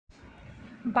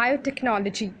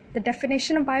Biotechnology. The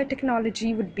definition of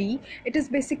biotechnology would be it is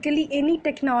basically any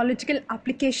technological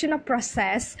application or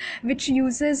process which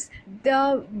uses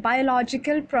the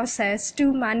biological process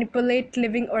to manipulate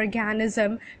living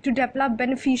organism to develop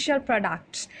beneficial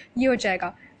products. ये हो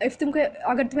जाएगा.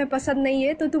 अगर तुम्हें पसंद नहीं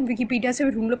है तो तुम विकीपीडिया से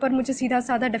भी ढूंढ लो, पर मुझे सीधा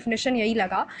साधा डेफिनेशन यही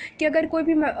लगा कि अगर कोई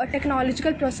भी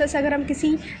टेक्नोलॉजिकल प्रोसेस अगर हम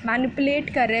किसी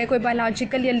मैनिपुलेट कर रहे हैं कोई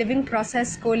बायोलॉजिकल या लिविंग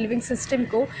प्रोसेस को, लिविंग सिस्टम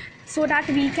को, so that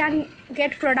we can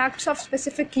get products of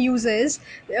specific uses,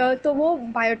 तो वो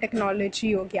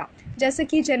बायोटेक्नोलॉजी हो गया. जैसे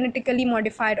कि जेनेटिकली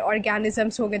मॉडिफाइड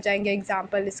ऑर्गेनिजम्स हो गए जाएंगे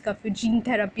एग्जांपल इसका, फिर जीन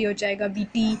थेरेपी हो जाएगा,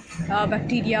 बीटी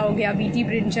बैक्टीरिया हो गया, बीटी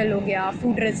ब्रिंजल हो गया,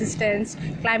 food resistance,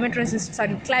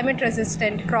 climate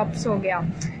resistant crops हो गया.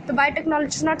 तो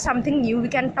biotechnology is not something new. We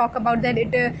can talk about that.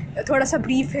 It थोड़ा सा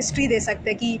ब्रीफ हिस्ट्री दे सकते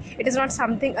हैं कि it is not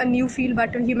something a new field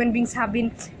but human beings have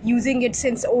been using it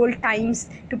since old times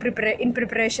to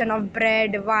preparation of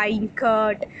bread, wine,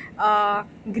 curd,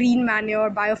 green manure,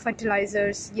 bio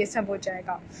fertilisers, ये सब हो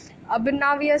जाएगा. अब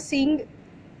नाउ वी आर सीइंग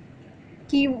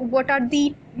कि what are the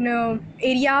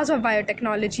areas of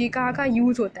biotechnology, कहाँ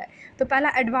use होता है. तो पहला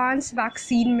एडवांस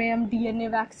वैक्सीन में हम डीएनए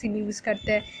वैक्सीन यूज़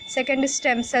करते हैं. Second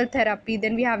stem cell therapy,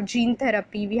 then we have gene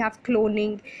therapy, we have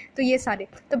cloning. तो ये सारे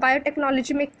तो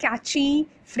बायोटेक्नोलॉजी में कैची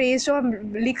फ्रेज जो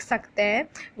हम लिख सकते हैं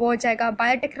वो हो जाएगा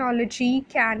biotechnology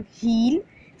can heal,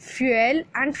 fuel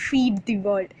and feed the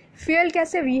world. Fuel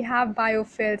कैसे? वी हैव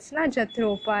बायोफ्यूल्स ना,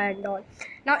 jatropha and all.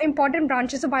 Now, important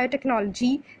branches of biotechnology,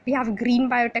 we have green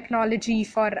biotechnology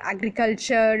for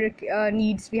agriculture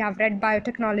needs, we have red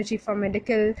biotechnology for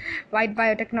medical, white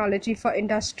biotechnology for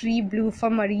industry, blue for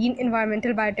marine.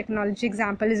 Environmental biotechnology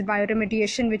example is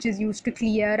bioremediation, which is used to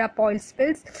clear up oil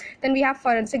spills. Then we have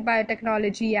forensic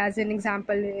biotechnology, as an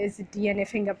example is DNA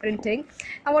fingerprinting.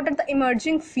 Now, what are the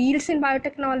emerging fields in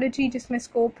biotechnology जिसमें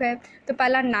scope है? तो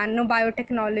पहला nano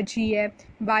biotechnology है,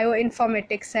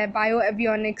 bioinformatics है,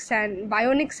 bioavionics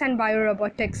and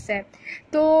biorobotics है.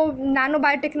 तो nano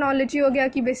biotechnology हो गया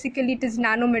कि basically it is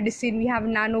nano medicine. We have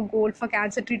nano gold for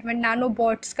cancer treatment. Nano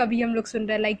bots का भी हम लोग सुन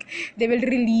रहे हैं, like they will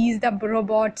release the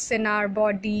robots in our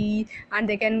body and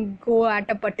they can go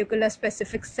at a particular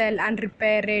specific cell and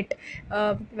repair it.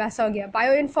 वैसा हो गया.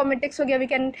 बायो इन्फॉर्मेटिक्स हो गया.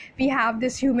 We have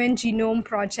this human genome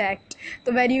project,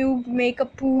 तो where you make a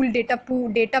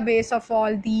data base of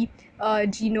all the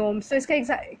genome. So इसका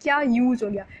क्या use हो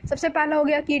गया? सबसे पहला हो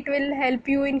गया कि it will help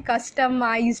you in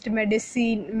customised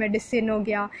medicine हो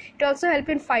गया. It also help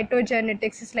in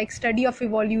phytogenetics, is like study of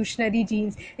evolutionary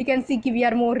genes. You can see कि we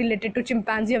are more related to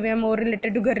chimpanzee, we are more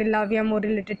related to gorilla, we are more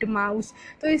related to mouse.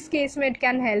 तो इस case में it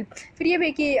can help. फिर ये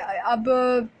भी कि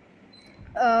अब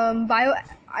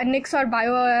bionics or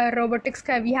biorobotics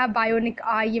का we have bionic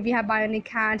eye, we have bionic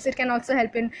hands. It can also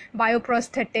help in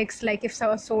bioprosthetics, like if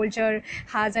a soldier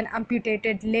has an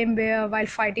amputated limb while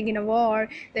fighting in a war,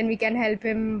 then we can help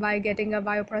him by getting a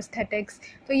bioprosthetics.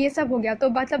 तो ये सब हो गया. तो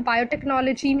मतलब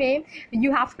biotechnology में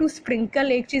you have to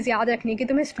sprinkle, एक चीज़ याद रखनी है कि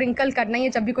तुम्हें स्प्रिंकल करना ही है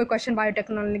जब भी कोई क्वेश्चन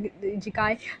बायोटेक्नोलॉजी का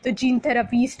है. तो gene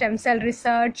therapy, stem cell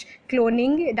research,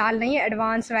 cloning डालना ही है,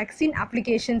 एडवांस वैक्सीन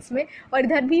एप्लीकेशंस में. और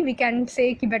इधर भी वी कैन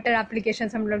से कि बेटर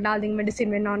एप्लीकेशंस हम लोग डाल देंगे मेडिसिन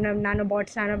में,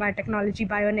 nanobots, nano biotechnology,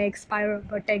 bionics,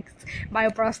 biorobotics,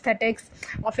 bioprosthetics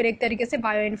और फिर एक तरीके से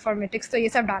बायो इन्फॉर्मेटिक्स. तो ये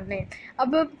सब डालने हैं.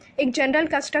 अब एक जनरल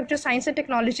कंस्ट्रक्ट जो साइंस एंड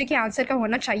टेक्नोलॉजी के आंसर का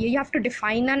होना चाहिए, you have to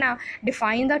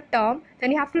define the term,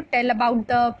 then you have to tell about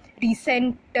the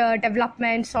recent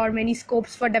developments or many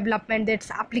scopes for development,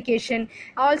 its application.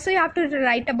 Also, you have to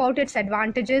write about its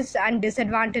advantages and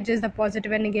disadvantages, the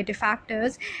positive and negative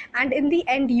factors. And in the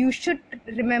end, you should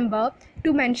remember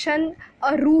to mention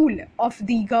a rule of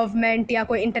the government या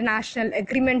कोई international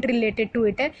agreement related to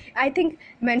it. I think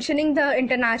mentioning the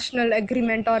international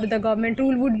agreement or the government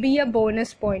rule would be a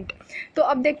bonus point. तो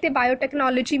अब देखते हैं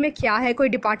biotechnology में क्या है. कोई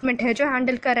डिपार्टमेंट है जो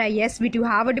हैंडल कर रहा है? Yes, we do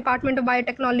have a department of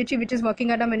biotechnology which is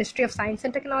working at the ministry of science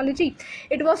and technology.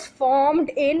 It was formed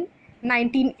in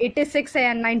 1986 है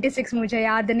या 96, मुझे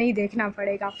याद नहीं, देखना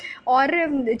पड़ेगा. और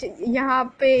यहाँ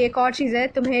पे एक और चीज़ है,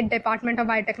 तुम्हें डिपार्टमेंट ऑफ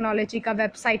बायोटेक्नोलॉजी का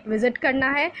वेबसाइट विज़िट करना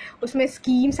है. उसमें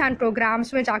स्कीम्स एंड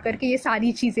प्रोग्राम्स में जाकर के ये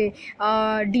सारी चीज़ें,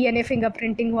 डीएनए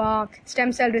फिंगरप्रिंटिंग हुआ,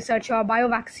 स्टेम सेल रिसर्च हुआ, बायो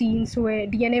वैक्सीन्स हुए,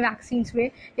 डीएनए वैक्सीन्स हुए,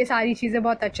 ये सारी चीज़ें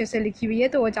बहुत अच्छे से लिखी हुई है.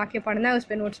 तो वो जाके पढ़ना है, उस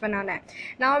पर नोट्स बनाना है.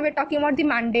 Now we are talking about the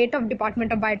mandate of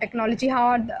department of biotechnology.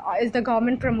 How is the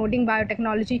government promoting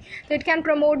biotechnology? तो it can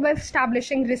promote by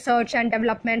establishing research research and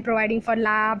development, providing for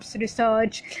labs,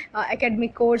 research,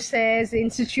 academic courses,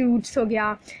 institutes हो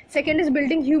गया. Second is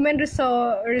building human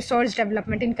resource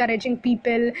development, encouraging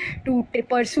people to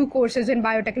pursue courses in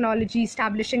biotechnology,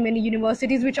 establishing many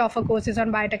universities which offer courses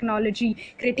on biotechnology,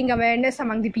 creating awareness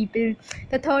among the people.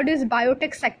 The third is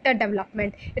biotech sector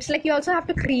development. It's like you also have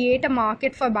to create a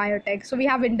market for biotech. So we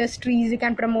have industries, you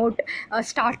can promote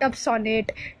startups on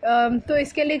it. तो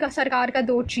इसके लिए सरकार का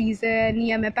 2 चीज़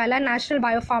नियम है. पहला national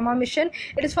biopharma mission,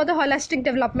 it is for the holistic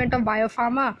development of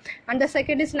biopharma, and the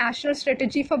second is national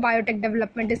strategy for biotech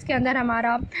development. इसके अंदर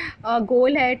हमारा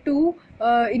गोल है to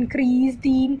increase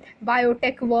the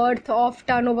biotech worth of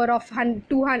turnover of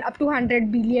up to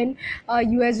 $100 billion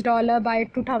US dollar by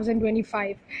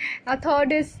 2025.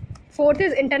 Fourth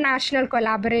is international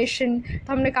collaboration.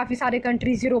 तो हमने काफ़ी सारे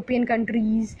countries, European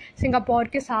countries, Singapore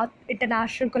के साथ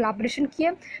इंटरनेशनल कोलैबोरेशन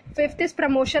किए. Fifth is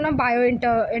promotion of bio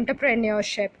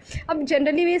entrepreneurship. अब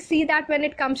generally we see that when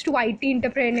it comes to IT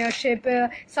entrepreneurship,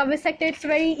 service sector, it's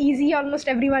very easy. Almost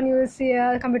everyone you will see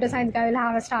computer science guy will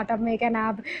have a startup, make an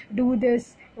app, do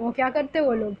this. वो क्या करते हैं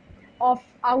वो लोग? Of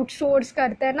outsource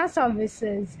करते हैं ना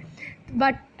services.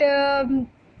 But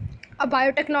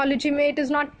biotechnology में it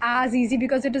is not as easy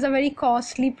because it is a very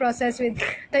costly process. With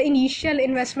the initial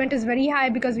investment is very high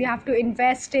because we have to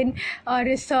invest in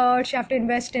research, you have to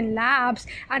invest in labs,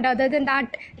 and other than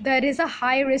that there is a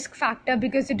high risk factor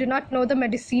because you do not know the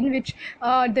medicine which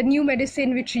the new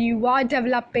medicine which you are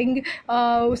developing,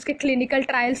 uske clinical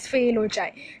trials fail ho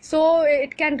jaye, so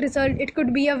it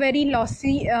could be a very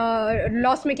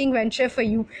loss making venture for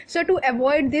you. So to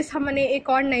avoid this हमने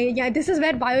एक और नई, this is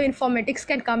where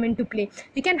bioinformatics can come into play.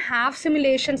 We can have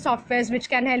simulation softwares which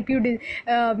can help you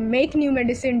make new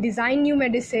medicine, design new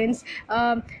medicines.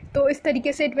 तो इस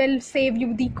तरीके से it will save you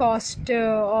the cost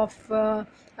of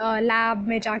lab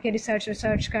में जाके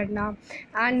research करना.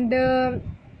 And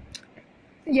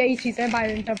यही चीज़ है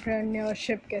bio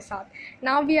entrepreneurship के साथ.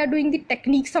 Now we are doing the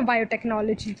techniques of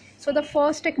biotechnology. So the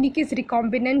first technique is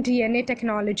recombinant DNA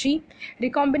technology.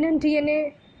 Recombinant DNA,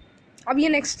 अब ये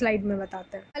नेक्स्ट स्लाइड में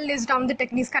बताते हैं. लिस्ट डाउन द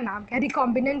टेक्निक्स का नाम क्या है.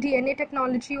 रिकॉम्बिनेंट DNA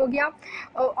टेक्नोलॉजी हो गया.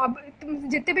 अब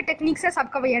जितने भी टेक्निक्स है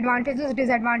सबका वही एडवांटेजेस,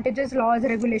 डिसएडवांटेजेस, लॉज,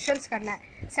 रेगुलेशंस करना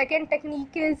है. Second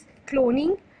technique is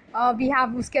cloning. We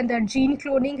have उसके अंदर gene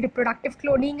cloning, reproductive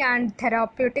cloning and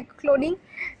therapeutic cloning.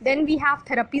 Then we have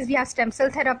therapies, we have stem cell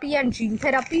therapy and gene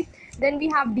therapy. Then we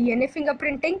have DNA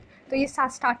fingerprinting. तो ये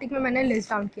starting में मैंने list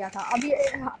down किया था.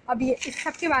 अब ये इस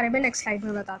सब के बारे में नेक्स्ट स्लाइड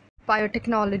में बताता हूँ.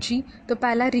 बायोटेक्नोलॉजी, तो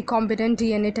पहला रिकॉम्बिनेंट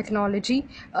DNA टेक्नोलॉजी.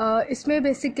 इसमें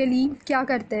बेसिकली क्या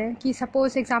करते हैं कि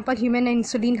suppose example human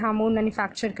insulin hormone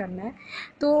manufacture करना है,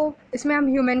 तो इसमें हम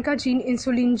ह्यूमन का जीन,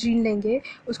 इंसुलिन जीन लेंगे,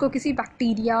 उसको किसी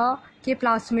बैक्टीरिया के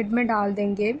प्लाज्मिड में डाल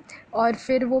देंगे, और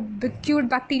फिर वो cured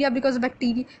bacteria, because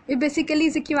bacteria basically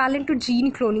is equivalent to gene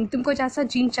cloning. तुमको जैसा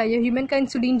जीन चाहिए, ह्यूमन का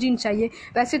इंसुलिन जीन चाहिए,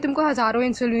 वैसे तुमको हज़ारों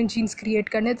इंसुलिन जीन्स क्रिएट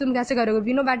करने हैं. तुम कैसे करोगे?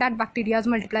 We know that bacterias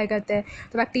multiply करते हैं,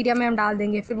 तो बैक्टीरिया में हम डाल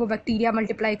देंगे, फिर वो बैक्टीरिया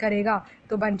मल्टीप्लाई करेगा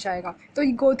तो बन जाएगा. तो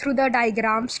you go through the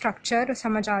diagram structure,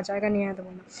 समझ आ जाएगा. नहीं है तो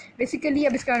बोलना. बेसिकली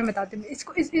अब इसके बारे में बताते हैं.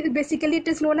 इसको basically it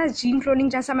is known as gene cloning,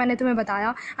 जैसा मैंने तुम्हें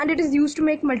बताया, and it is use to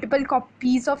make multiple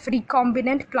copies of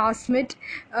recombinant plasmid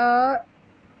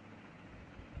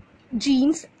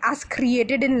genes as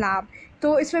created in lab. तो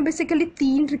इसमें बेसिकली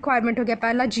 3 रिक्वायरमेंट हो गया.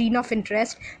 पहला gene of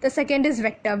interest, the second is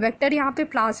vector. Vector यहाँ पे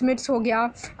प्लाज्मिड्स हो गया,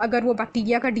 अगर वो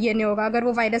बैक्टीरिया का DNA होगा, अगर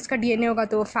वो वायरस का DNA होगा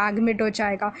तो फैगमिड हो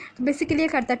जाएगा. तो बेसिकली ये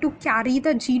करता है to carry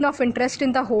the gene of interest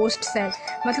in the host cell.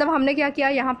 मतलब हमने क्या किया,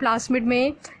 यहाँ प्लाज्मिड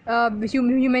में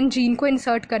ह्यूमन जीन को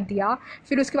इंसर्ट कर दिया,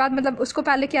 फिर उसके बाद मतलब उसको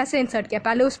पहले कैसे इंसर्ट किया,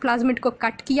 पहले उस प्लाज्मिड को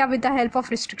कट किया with the help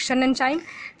of restriction enzyme,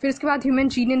 फिर उसके बाद ह्यूमन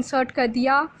जीन इंसर्ट कर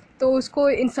दिया, तो उसको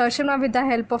इंसर्शन हुआ with the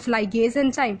help of ligase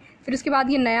enzyme, फिर उसके बाद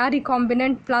ये नया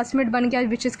रिकॉम्बिनेंट प्लाज्मिड बन गया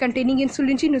which is containing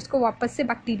insulin gene, उसको वापस से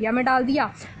बैक्टीरिया में डाल दिया,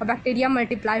 और बैक्टीरिया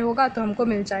मल्टीप्लाई होगा तो हमको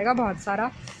मिल जाएगा बहुत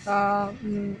सारा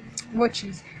वो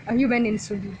चीज़, ह्यूमन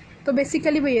इंसुलिन. तो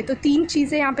बेसिकली वही है. तो 3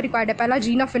 चीज़ें यहाँ पे रिक्वायर्ड है. पहला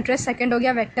जीन ऑफ इंटरेस्ट, सेकंड हो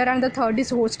गया vector, and the third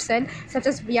is host cell such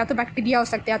as या तो बैक्टीरिया हो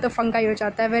सकता है या तो फंगाई हो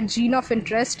जाता है. Where gene of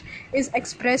interest is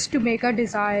express to make a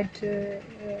desired,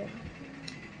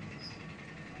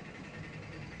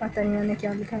 पता नहीं मैंने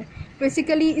क्या लिखा है.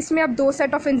 बेसिकली इसमें अब 2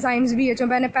 सेट ऑफ एंजाइम्स भी है जो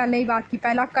मैंने पहले ही बात की.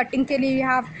 पहला कटिंग के लिए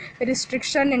हैव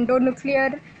रिस्ट्रिक्शन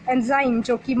एंडोन्यूक्लियर एंजाइम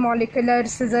जो कि मॉलिक्यूलर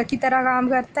सीजर की तरह काम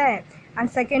करता है. and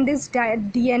second is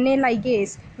DNA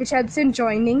ligase which helps in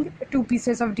joining two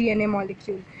pieces of DNA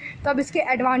molecule. तो अब इसके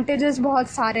एडवांटेजेस बहुत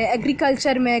सारे हैं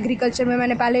एग्रीकल्चर में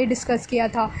मैंने पहले ही डिस्कस किया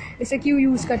था इसे क्यों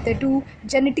यूज़ करते हैं टू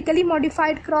जेनेटिकली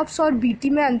मॉडिफाइड क्रॉप्स और बीटी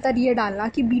में अंतर ये डालना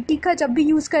कि बीटी का जब भी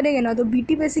यूज़ करेंगे ना तो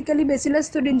बीटी बेसिकली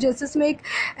बेसिलस thuringiensis में एक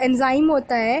एंजाइम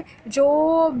होता है जो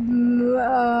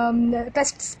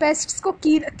पेस्ट्स को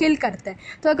किल करता है।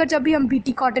 तो अगर जब भी हम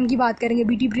बीटी कॉटन की बात करेंगे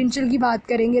बीटी ब्रिंजल की बात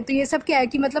करेंगे तो ये सब क्या है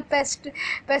कि मतलब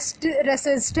पेस्ट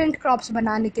रेसिस्टेंट क्रॉप्स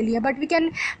बनाने के लिए but we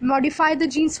can modify the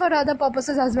genes for other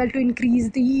purposes as well to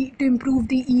improve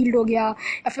the yield हो गया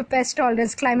या फिर पेस्ट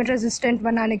टॉलरेंस क्लाइमेट रेजिस्टेंट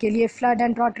बनाने के लिए फ्लड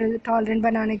एंड ड्रॉट टॉलरेंट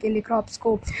बनाने के लिए क्रॉप्स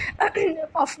को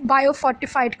ऑफ बायो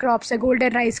फोर्टिफाइड क्रॉप्स है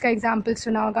गोल्डन राइस का एग्जांपल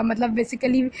सुना होगा मतलब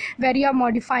basically where you are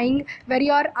modifying where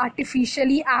you are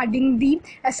artificially adding the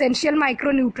essential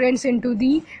micronutrients into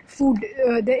the food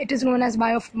it is known as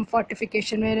bio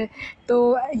fortification में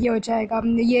तो ये हो जाएगा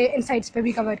ये इंसाइट्स पे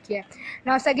भी कवर किया है।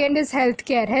 Now second is health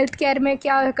care में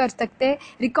क्या कर सकते हैं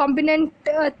रिकॉम्बिनेंट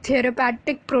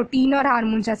थेरेपैटिक प्रोटीन और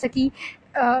हार्मोन जैसे कि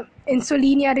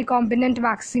इंसुलिन या रिकॉम्बिनेंट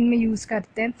वैक्सीन में यूज़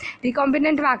करते हैं।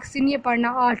 रिकॉम्बिनेंट वैक्सीन ये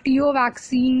पढ़ना RTO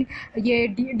वैक्सीन ये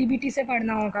DBT से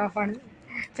पढ़ना होगा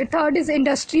फिर थर्ड इज़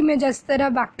इंडस्ट्री में जिस तरह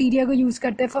बैक्टीरिया को यूज़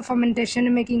करते हैं फॉर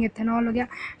फर्मेंटेशन मेकिंग इथेनॉल हो गया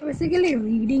basically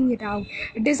reading it out.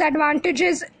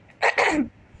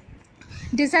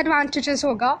 Disadvantages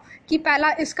होगा कि पहला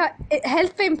इसका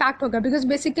हेल्थ पे इम्पैक्ट होगा because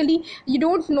basically you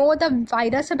don't know the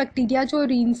virus या बैक्टीरिया जो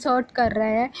रीइंसर्ट कर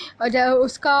रहे हैं और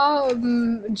उसका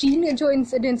जीन जो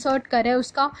इंसर्ट कर रहे हैं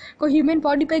उसका कोई ह्यूमन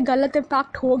बॉडी पे गलत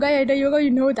इम्पैक्ट होगा या नहीं होगा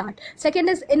you know that. Second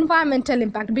is environmental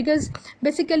impact because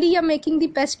basically you are making the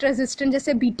pest resistant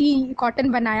जैसे BT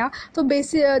कॉटन बनाया तो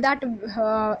that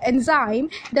enzyme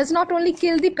does not only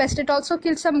kill the paste it also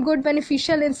kill some good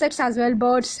beneficial insects as well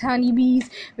birds Honey बीज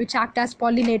which act as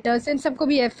pollinators इन सबको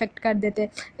भी affect कर देते हैं।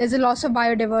 There is a loss of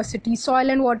biodiversity soil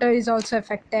and water is also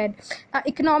affected.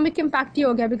 Economic impact ही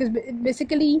हो गया because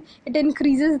basically it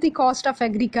increases the cost of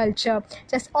agriculture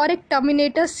जैसे और एक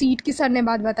टर्मिनेटर सीड की सर ने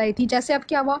बात बताई थी जैसे अब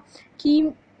क्या हुआ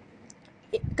कि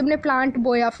तुमने प्लांट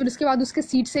बोया फिर उसके बाद उसके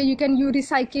सीड से you can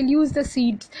use the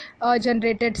seeds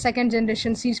generated second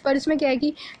generation seeds पर इसमें क्या है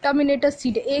कि टर्मिनेटर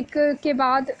सीड एक के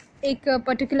बाद एक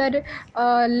पर्टिकुलर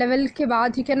लेवल के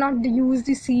बाद you can not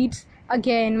use the seeds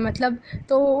again मतलब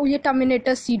तो ये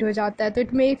टर्मिनेटर सीड हो जाता है तो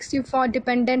it makes you for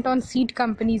dependent on seed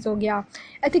companies हो गया।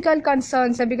 एथिकल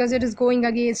कंसर्न्स है because it is going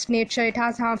against nature it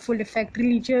has harmful effect.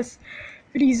 Religious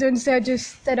regions है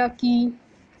जिस तरह की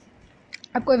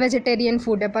अब कोई वेजिटेरियन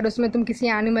फूड है पर उसमें तुम किसी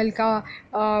एनिमल का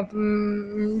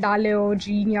डाले हो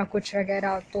जीन या कुछ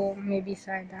वगैरह तो मे बी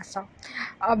शायद ऐसा।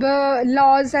 अब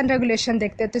लॉज एंड रेगुलेशन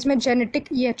देखते हैं तो इसमें जेनेटिक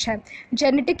ये अच्छा है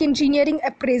जेनेटिक इंजीनियरिंग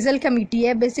अप्रेजल कमेटी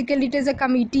है basically it is a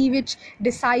committee which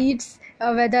decides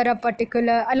whether a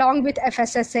particular along with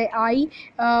FSSAI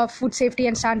Food Safety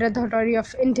and Standard Authority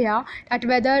of India that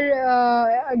whether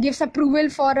gives approval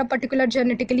for a particular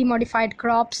genetically modified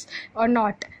crops or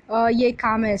not ये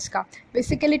काम है इसका।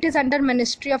 Basically it is under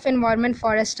ministry of environment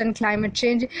forest and climate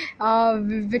change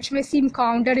which may seem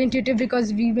counter intuitive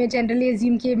because we may generally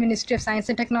assume कि ministry of science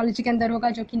and technology के अंदर होगा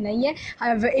जो कि नहीं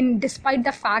है in despite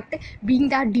the fact being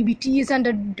that DBT is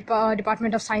under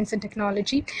department of science and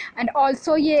technology and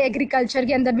also ये agriculture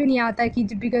के अंदर भी नहीं आता है कि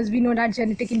because we know that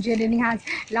genetic engineering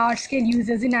has large scale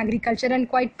uses in agriculture and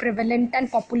quite prevalent and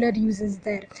popular uses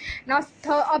there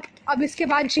now. अब इसके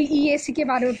बाद GEAC के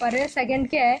बारे में पढ़ रहे हैं। सेकेंड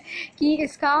क्या है कि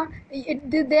इसका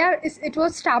it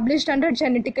was established under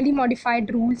genetically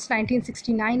modified rules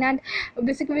 1969 and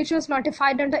basically which was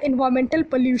notified under Environmental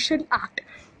Pollution Act।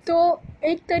 तो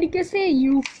एक तरीके से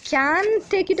you can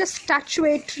take it a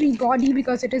statutory body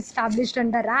because it is established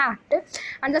under act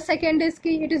and the second is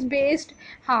कि it is based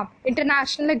हाँ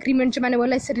international agreement जो मैंने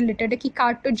बोला इससे related है कि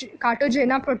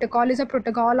Cartagena protocol is a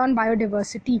protocol on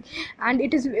biodiversity and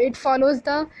it follows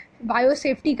the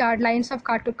biosafety guidelines of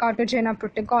Cartagena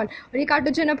protocol और ये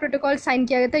कार्टाजेना प्रोटोकॉल साइन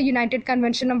किया गया था united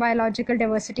convention of biological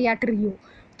diversity at Rio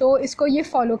तो इसको ये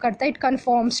फॉलो करता है इट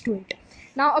कन्फर्म्स टू इट।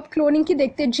 ना अब क्लोनिंग की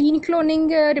देखते हैं जीन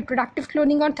क्लोनिंग रिप्रोडक्टिव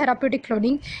क्लोनिंग और थेराप्यूटिक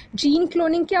क्लोनिंग। जीन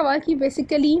क्लोनिंग क्या हुआ कि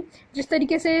बेसिकली जिस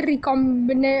तरीके से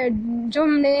जो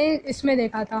हमने इसमें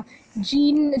देखा था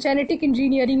जीन जेनेटिक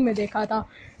इंजीनियरिंग में देखा था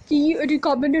कि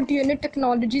रिकॉम्बिनेंट DNA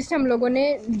टेक्नोलॉजी से हम लोगों ने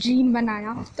जीन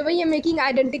बनाया तो वही making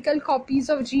identical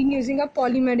copies of gene using a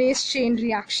polymerase chain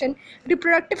reaction.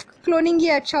 Reproductive cloning ये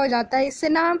अच्छा हो जाता है इससे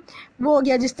ना वो हो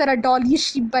गया जिस तरह डॉली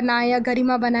शीप बनाए या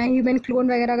गरिमा बनाए ह्यूमन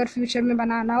क्लोन वगैरह अगर फ्यूचर में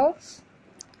बनाना हो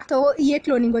तो ये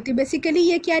क्लोनिंग होती है। बेसिकली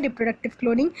ये क्या है reproductive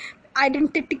cloning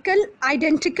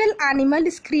identical animal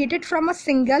is created from a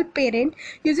single parent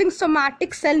using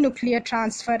somatic cell nuclear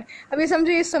transfer. अभी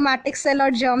समझो ये somatic cell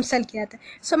और germ cell क्या था.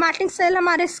 somatic cell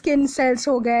हमारे skin cells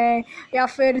हो गए, या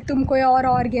फिर तुम कोई और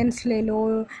organs ले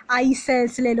लो, eye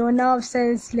cells ले लो, nerve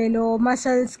cells ले लो,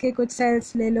 muscles के कुछ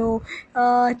cells ले लो,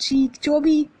 cheek, जो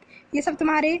भी, ये सब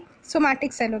तुम्हारे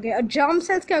सोमैटिक सेल हो गए. और जर्म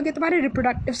सेल्स क्या हो गए, तुम्हारे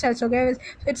रिप्रोडक्टिव सेल्स हो गए.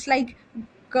 इट्स लाइक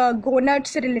गोनट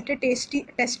से रिलेटेड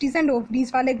टेस्टिस एंड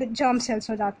ओवरीज वाले जर्म सेल्स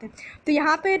हो जाते हैं. तो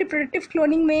यहाँ पे रिप्रोडक्टिव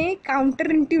क्लोनिंग में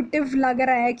काउंटर इंट्यूटिव लग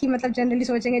रहा है कि मतलब जनरली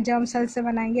सोचेंगे जर्म सेल्स से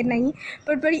बनाएंगे, नहीं.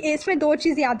 बट बड़ी इसमें दो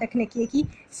चीज़ याद रखने की है कि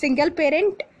सिंगल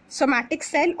पेरेंट सोमैटिक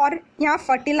सेल और यहाँ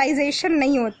फर्टिलाइजेशन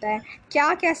नहीं होता है.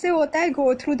 क्या कैसे होता है,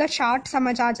 गो थ्रू द चार्ट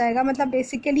समझ आ जाएगा. मतलब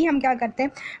बेसिकली हम क्या करते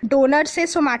हैं, डोनर से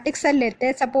सोमैटिक सेल लेते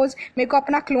हैं. सपोज मेरे को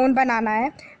अपना क्लोन बनाना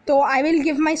है, तो I will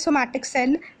give my somatic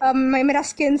cell. मैं मेरा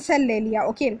स्किन सेल ले लिया,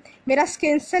 ओके मेरा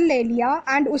स्किन सेल ले लिया,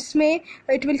 एंड उसमें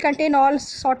it will contain all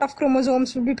sort of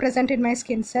chromosomes will be present in my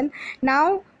skin cell.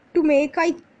 Now to make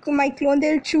my clone they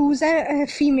will choose a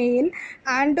female,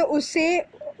 and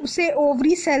उसे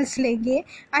ovary cells लेंगे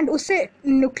and उससे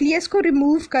nucleus को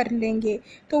remove कर लेंगे.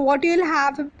 तो what you will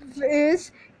have is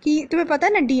कि तुम्हें पता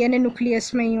है ना डीएनए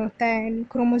न्यूक्लियस में ही होता है,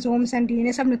 क्रोमोसोम्स एंड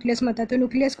डीएनए सब न्यूक्लियस में होता है. तो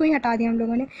न्यूक्लियस को ही हटा दिया हम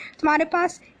लोगों ने. तुम्हारे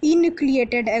पास ई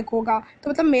न्यूक्लिएटेड एग होगा. तो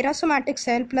मतलब मेरा सोमैटिक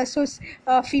सेल प्लस उस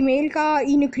फीमेल का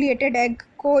ई न्यूक्लिएटेड एग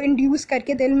को इंड्यूस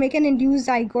करके they will make an induce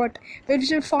zygote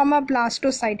which will form a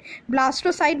blastocyst.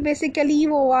 Blastocyst basically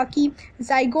वो हुआ कि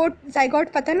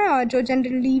जाइगोट पता है ना, जो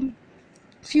जनरली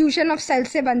फ्यूजन ऑफ सेल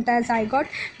से बनता है zygote,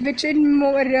 which in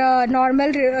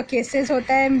normal cases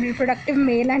होता है reproductive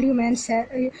male and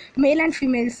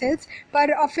female cells.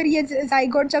 पर और फिर ये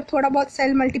जाइगोट जब थोड़ा बहुत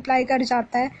सेल मल्टीप्लाई कर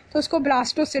जाता है तो उसको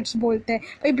ब्लास्टोसिट्स बोलते हैं.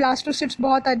 भाई ब्लास्टोसिट्स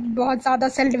बहुत ज़्यादा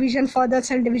cell division, further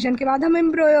cell division के बाद हम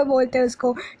एम्ब्रियो बोलते हैं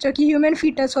उसको, जो कि ह्यूमन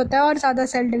फीटस होता है और ज़्यादा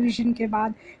सेल डिवीजन के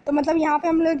बाद. तो मतलब यहाँ पे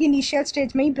हम लोग इनिशियल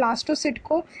स्टेज में ही ब्लास्टोसिट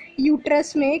को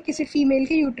यूट्रस में, किसी फीमेल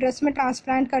के यूट्रस में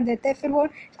ट्रांसप्लांट कर देते हैं. फिर वो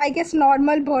I guess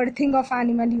normal birthing of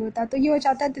animal ही होता है. तो ये हो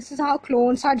जाता है, this is how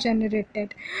clones are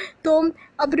generated. तो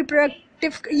अब रिप्रोडक्टिव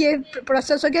ये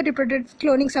प्रोसेस हो गया. रिप्रोडक्टिव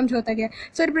क्लोनिंग समझौता गया.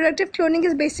 सो reproductive cloning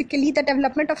is basically the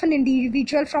development of an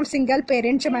individual from single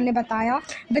parent, जो मैंने बताया,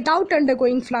 विदाउट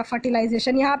अंडरगोइंग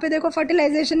फर्टिलाइजेशन. यहाँ पे देखो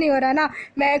फर्टिलाइजेशन नहीं हो रहा है ना,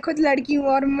 मैं खुद लड़की हूँ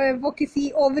और वो किसी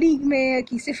ओवरी में,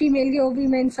 किसी फीमेल के ओवरी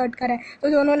में इंसर्ट करें, तो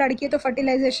दोनों लड़की है, तो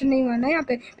फर्टिलाइजेशन नहीं हुआ ना यहाँ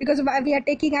पे, because we are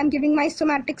taking and giving my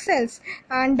somatic cells,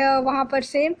 and वहाँ पर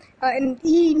से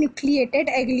ई न्यूक्लिएटेड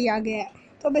एग लिया गया है.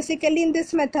 तो basically in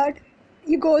this method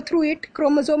you go through it,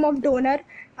 chromosome of donor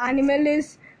animal is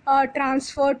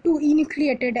transferred to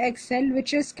enucleated egg cell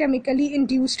which is chemically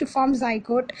induced to form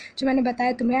zygote, जो मैंने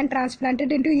बताया तुम्हें, and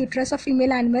transplanted into uterus of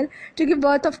female animal to give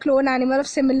birth of clone animal of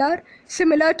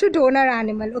similar to donor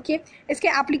animal. okay, इसके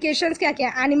applications क्या क्या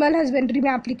है, animal husbandry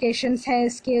में applications है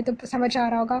इसके, तो समझ आ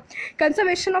रहा होगा.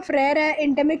 conservation of rare है,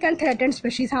 endemic and threatened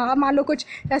species. हाँ मान लो कुछ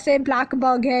जैसे ब्लैक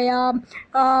बग है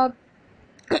या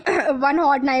वन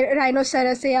हॉर्न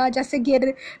राइनोसेरस है, या जैसे गिर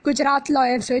गुजरात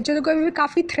लॉयंस है, जो कभी भी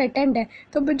काफ़ी थ्रेटेंड है,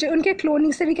 तो उनके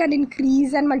क्लोनिंग से we can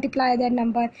increase and multiply their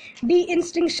number. D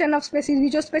इंस्टिंक्शन of species, भी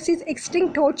जो स्पेसीज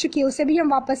एक्सटिंक्ट हो चुकी है उसे भी हम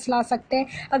वापस ला सकते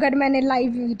हैं अगर मैंने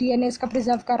लाइव डीएनए उसका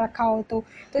प्रिजर्व कर रखा हो.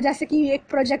 तो जैसे कि एक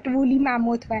प्रोजेक्ट वूली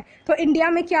मैमोथ है, तो इंडिया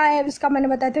में क्या है उसका मैंने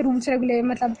बताया था, रूल्स रेगुलेट,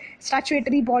 मतलब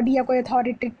स्टैट्यूटरी बॉडी या कोई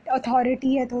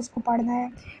अथॉरिटी है तो उसको पढ़ना है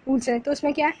रूल्स है. तो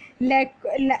उसमें क्या है,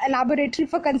 laboratory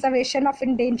for conservation of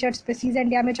endangered species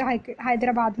India में, जो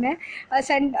हैदराबाद में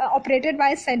operated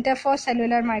by centre for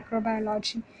cellular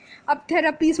microbiology. अब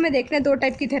थेरेपीज़ में देखने दो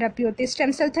टाइप की थेरेपी होती है,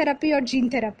 स्टेम सेल थेरेपी और जीन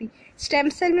थेरेपी. स्टेम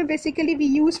सेल में बेसिकली वी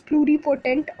यूज़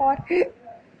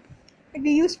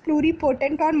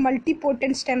pluripotent और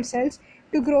multipotent stem cells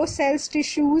to grow cells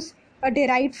tissues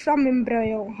derived from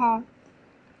embryo. हाँ,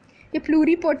 ये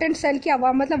प्लूरीपोटेंट सेल क्या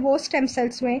हुआ, मतलब वो स्टेम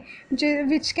सेल्स में जो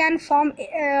which can form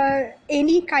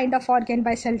any kind of organ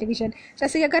bye cell division.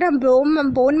 जैसे कि अगर हम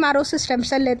बोन मैरो से स्टेम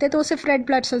सेल लेते हैं तो उसे रेड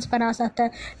ब्लड सेल्स बना सकता है,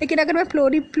 लेकिन अगर मैं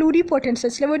प्लूरीपोटेंट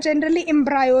सेल्स ले, वो जनरली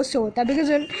एम्ब्रायो से होता है,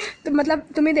 बिकॉज तो मतलब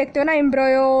तुम ही देखते हो ना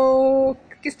एम्ब्रायो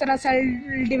किस तरह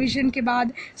सेल डिवीजन के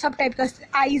बाद सब टाइप का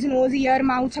आईज, नोज, ईयर,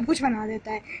 माउथ सब कुछ बना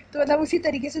देता है. तो मतलब उसी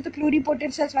तरीके से तो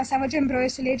प्लूरीपोटेंट सेल्स वैसा है जो एम्ब्रियो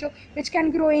से ले, जो which can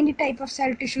grow any type of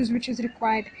cell tissues which is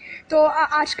required. तो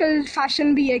आजकल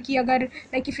फैशन भी है कि अगर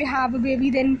like if you have a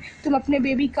baby then तुम अपने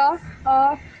बेबी का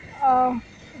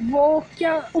वो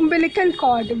क्या उम्बिलिकल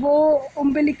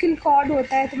कॉर्ड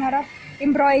होता है तुम्हारा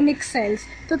एम्ब्रॉयनिक सेल्स,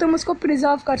 तो तुम उसको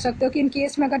प्रिजर्व कर सकते हो कि इन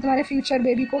केस में अगर तुम्हारे फ्यूचर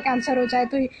बेबी को कैंसर हो जाए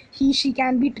तो she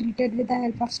can be treated with the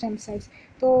help of stem cells.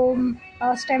 तो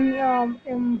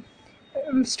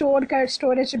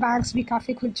स्टोरेज बैंक्स भी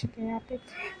काफ़ी खुल चुके हैं यहाँ पे।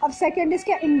 अब सेकेंड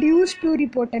इसका इंड्यूस्ड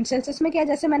प्लूरीपोटेंट सेल्स। इसमें क्या है,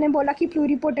 जैसे मैंने बोला कि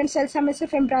प्लूरीपोटेंट सेल्स हमें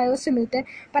सिर्फ एम्ब्रायो से मिलते हैं,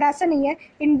 पर ऐसा नहीं है,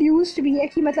 इंड्यूस्ड भी है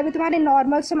कि मतलब ये तुम्हारे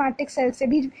नॉर्मल सोमैटिक सेल से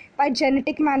भी बाय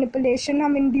जेनेटिक मैनिपुलेशन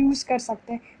हम इंड्यूस कर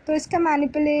सकते हैं। तो इसका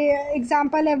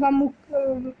एग्जाम्पल है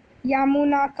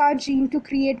यामुना का gene to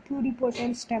create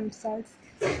pluripotent stem cells.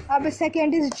 अब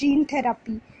सेकेंड इज जीन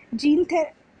थेरापी।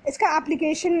 इसका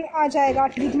एप्लीकेशन आ जाएगा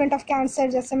ट्रीटमेंट ऑफ कैंसर,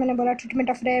 जैसे मैंने बोला, treatment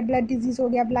of rare blood disease हो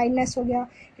गया, ब्लाइंडनेस हो गया,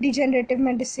 रीजनरेटिव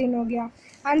मेडिसिन हो गया।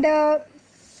 एंड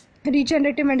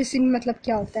रीजनरेटिव मेडिसिन मतलब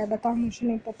क्या होता है बताओ, मुझे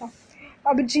नहीं पता।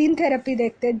 अब जीन थेरेपी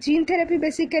देखते हैं। जीन थेरेपी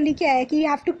बेसिकली क्या है कि you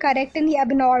have to correct any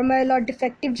abnormal और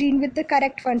defective gene with the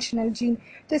correct functional gene.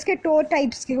 तो इसके 2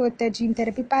 टाइप्स के होते हैं जीन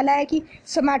थेरेपी। पहला है कि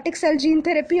सोमैटिक सेल जीन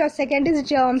थेरेपी और second is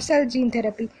germ cell gene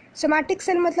therapy. Somatic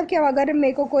cell मतलब क्या, अगर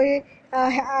मेरे को कोई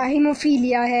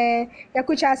हीमोफीलिया है या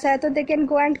कुछ ऐसा है तो दे can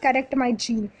go and correct my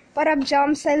gene. पर अब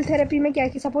जर्म सेल थेरेपी में क्या है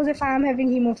कि suppose if I am having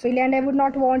haemophilia and I would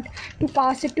not want to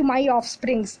pass it to my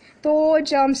offsprings, तो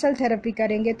जर्म सेल थेरेपी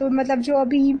करेंगे। तो मतलब जो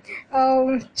अभी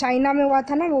चाइना में हुआ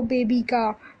था ना, वो बेबी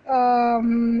का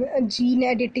जीन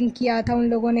एडिटिंग किया था उन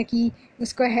लोगों ने कि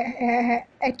उसको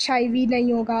HIV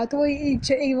नहीं होगा, तो वो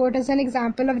it is an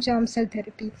example of germ cell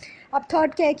therapy. अब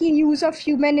थर्ड क्या है कि use of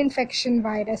human infection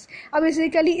virus. अब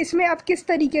बेसिकली इसमें आप किस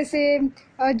तरीके से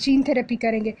जीन थेरेपी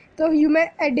करेंगे, तो ह्यूमन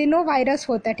एडेनो वायरस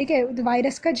होता है, ठीक है,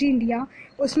 वायरस का जीन लिया,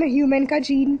 उसमें ह्यूमन का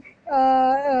जीन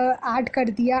ऐड कर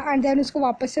दिया एंड देन उसको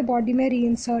वापस से बॉडी में री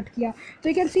इंसर्ट किया। तो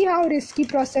you can see how risky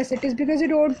process it is, because you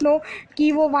don't know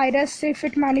कि वो वायरस से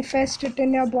fit manifest it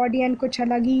in your body and कुछ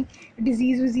अलग ही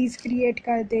डिजीज़ क्रिएट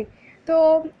कर दे। तो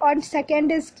और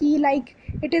सेकेंड इज़ की like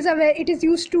it is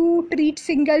use to treat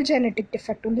single genetic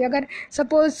defect only. अगर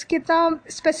सपोज कितना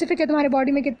स्पेसिफिक है तुम्हारे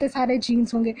बॉडी में, कितने सारे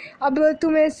जीन्स होंगे, अब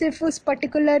तुम्हें सिर्फ उस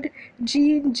पर्टिकुलर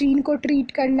जीन को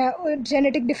ट्रीट करना है,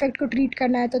 जेनेटिक डिफेक्ट को ट्रीट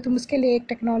करना है, तो तुम उसके लिए एक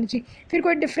टेक्नोलॉजी, फिर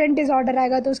कोई डिफरेंट डिसऑर्डर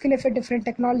आएगा तो उसके लिए फिर डिफरेंट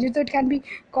टेक्नोलॉजी। तो it can be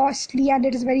costly and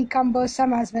it is very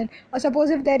cumbersome as well. Or suppose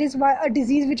if there is a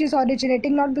disease which is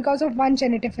originating not because of one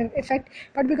genetic effect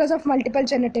but because of multiple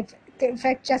genetic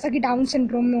effect, जैसा कि down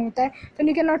syndrome में होता है, तो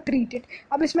you can not treat it.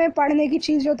 अब इसमें पढ़ने की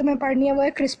चीज़ जो तुम्हें पढ़नी है वो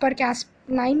है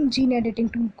CRISPR-Cas9 जीन एडिटिंग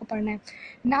टूल को पढ़ना है।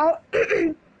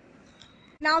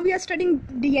 Now we are studying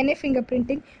DNA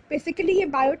fingerprinting. Basically ये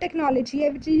biotechnology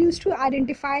है which is used to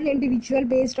identify an individual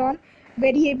based on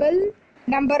variable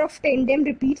number of tandem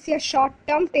repeats या short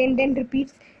term tandem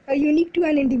repeats unique to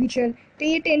an individual. तो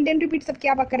ये टेंडेन repeat सब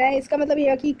क्या बक रहा है, इसका मतलब ये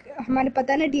है कि हमारे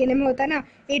पता है ना डीएनए में होता है ना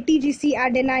ATGC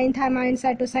adenine thiamine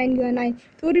cytosine guanine,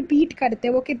 तो रिपीट करते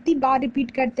हैं, वो कितनी बार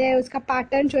रिपीट करते हैं, उसका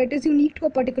पैटर्न जो it is unique to a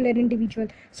particular individual.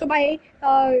 So bye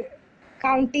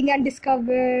counting and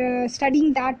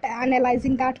studying that,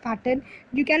 analyzing that pattern,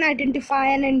 you can identify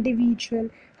an individual।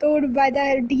 तो by the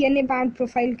DNA band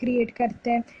profile create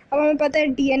करते हैं। अब हमें पता है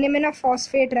DNA में ना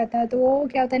फॉस्फेट रहता है, तो वो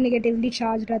क्या होता है, नेगेटिवली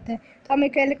चार्ज रहता है, तो हम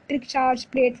एक इलेक्ट्रिक चार्ज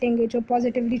प्लेट लेंगे जो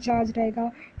पॉजिटिवली चार्ज रहेगा,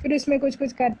 फिर उसमें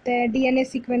कुछ करते हैं, DNA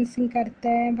सीक्वेंसिंग करते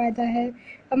हैं बाय द है।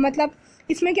 मतलब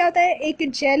इसमें क्या होता है, एक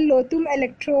जेल लो तुम,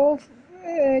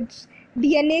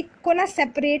 DNA को ना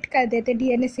सेपरेट कर देते,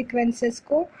 DNA सीक्वेंसेस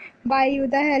को by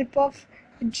the help of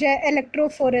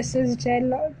electrophoresis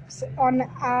jail on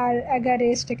are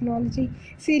एगारेज technology.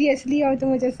 Seriously, और तो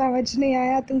मुझे समझ नहीं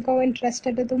आया, तुमको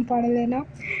इंटरेस्टेड है तुम पढ़ लेना,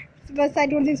 बस आई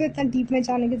डोंट थिंक सो इतना डीप में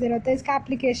जाने की ज़रूरत है। इसका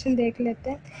एप्लीकेशन देख लेते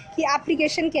हैं कि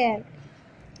एप्लीकेशन क्या है।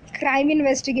 क्राइम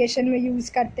इन्वेस्टिगेशन में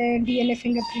यूज़ करते हैं DNA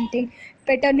फिंगरप्रिंटिंग,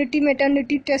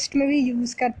 पेटर्निटी टेस्ट में भी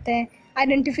यूज़ करते हैं,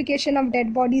 आइडेंटिफिकेशन ऑफ डेड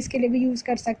बॉडीज़ के लिए भी यूज़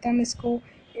कर सकते हैं हम इसको,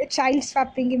 चाइल्ड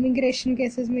स्वैपिंग इमिग्रेशन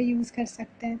केसेस में यूज़ कर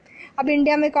सकते हैं। अब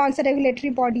इंडिया में कौन सा रेगुलेटरी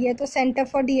बॉडी है, तो centre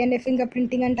for DNA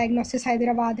fingerprinting and diagnosis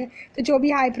Hyderabad है। तो जो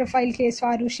भी हाई प्रोफाइल केस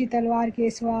हुआ, आरुषि तलवार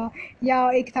केस हुआ, या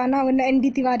एक था ना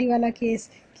ND तिवारी वाला केस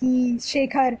कि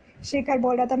शेखर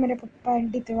बोल रहा था मेरे पापा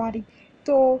ND तिवारी,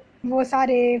 तो वो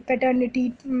सारे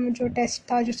पैटर्निटी जो टेस्ट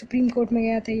था जो सुप्रीम कोर्ट में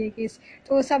गया था ये केस,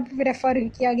 तो वो सब रेफ़र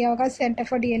किया गया होगा centre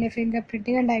for DNA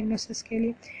fingerprinting and diagnosis के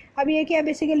लिए। अब ये क्या,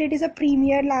 basically it is a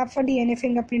premiere lab for DNA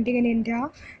fingerprinting in India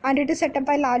and it is setup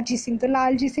bye Lalji Singh. तो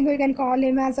Lalji Singh you can call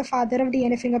him as a father of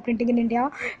DNA fingerprinting in India,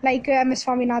 like MS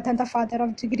Swaminathan the father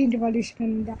of green revolution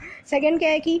in India. Second क्या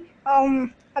है कि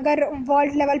अगर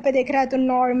world level पे देख रहा है तो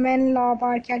नॉर्मन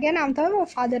लॉबार, क्या नाम था वो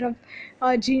फादर ऑफ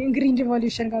ग्रीन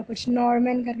रिवॉल्यूशन का, कुछ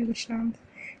नॉर्मन करके कुछ नाम था।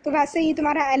 तो वैसे ही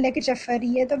तुम्हारा एलेक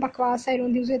जफरी है, तो बकवास है,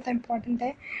 डोंट यूज़, इतना इंपॉर्टेंट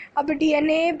है। अब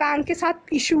DNA बैंक के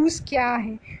साथ इश्यूज़ क्या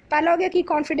हैं, पहला हो गया कि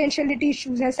कॉन्फिडेंशियलिटी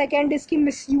इश्यूज़ है, सेकेंड इसकी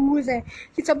मिसयूज़ है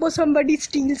कि suppose somebody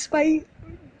steels by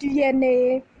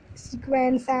DNA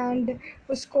sequence and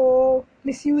उसको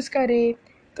मिसयूज़ करे,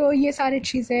 तो ये सारी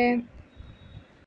चीज़ें